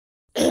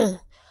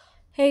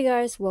Hey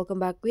guys, welcome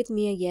back with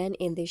me again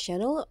in this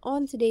channel.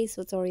 On today's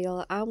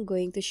tutorial, I'm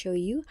going to show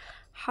you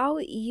how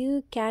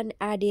you can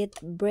edit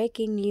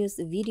breaking news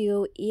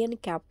video in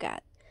CapCut.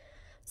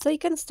 So you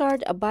can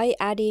start by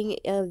adding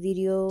a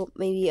video,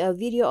 maybe a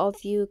video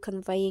of you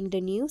conveying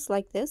the news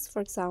like this,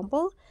 for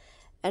example.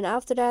 And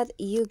after that,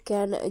 you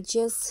can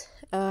just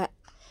add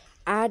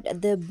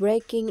the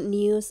breaking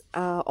news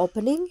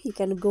opening. You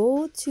can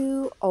go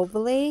to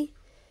overlay,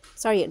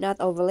 sorry, not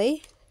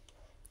overlay.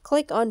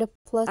 Click on the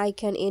plus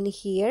icon in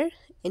here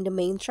in the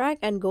main track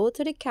and go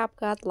to the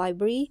CapCut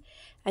library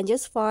and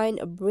just find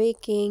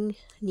breaking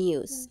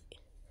news.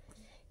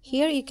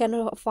 Here you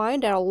can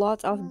find there are a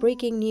lot of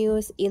breaking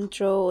news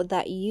intro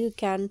that you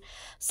can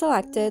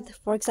select it.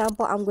 For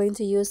example, I'm going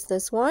to use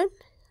this one,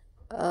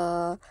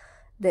 the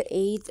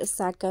 8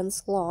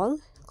 seconds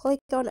long.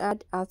 Click on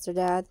add after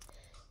that,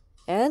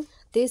 and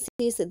this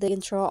is the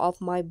intro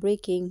of my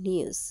breaking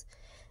news.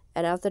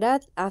 And after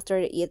that, after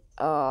it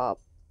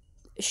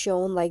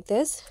shown like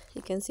this,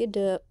 you can see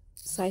the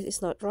size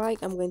is not right.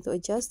 I'm going to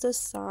adjust the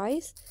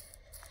size,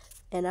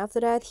 and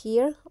after that,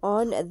 here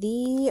on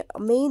the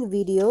main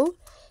video,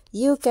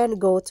 you can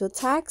go to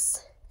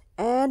text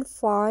and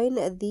find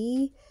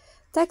the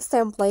text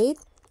template.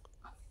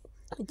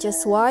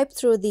 Just swipe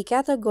through the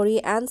category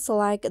and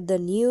select the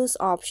news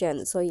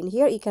option. So in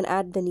here you can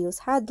add the news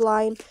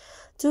headline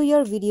to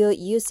your video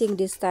using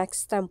this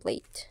text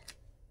template.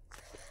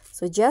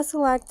 So just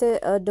select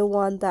the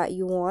one that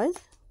you want.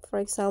 For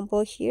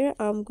example, here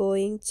I'm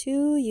going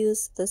to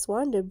use this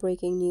one, the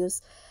breaking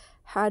news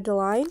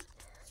headline.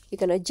 You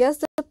can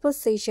adjust the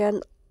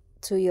position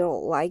to your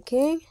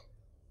liking.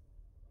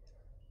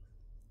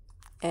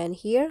 And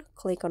here,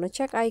 click on the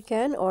check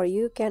icon, or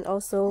you can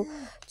also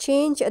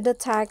change the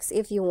text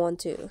if you want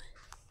to.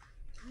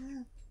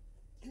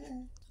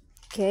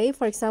 Okay,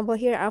 for example,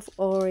 here I've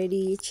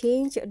already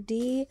changed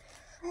the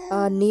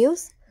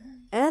news,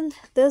 and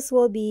this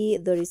will be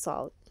the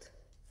result.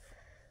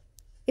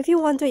 If you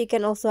want to, you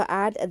can also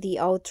add the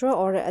outro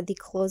or the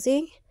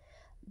closing,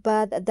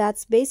 but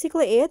that's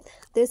basically it.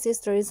 This is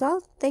the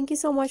result. Thank you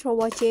so much for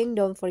watching.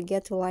 Don't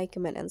forget to like,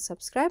 comment, and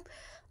subscribe.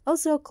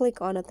 Also,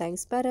 click on the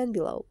thanks button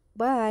below.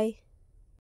 Bye.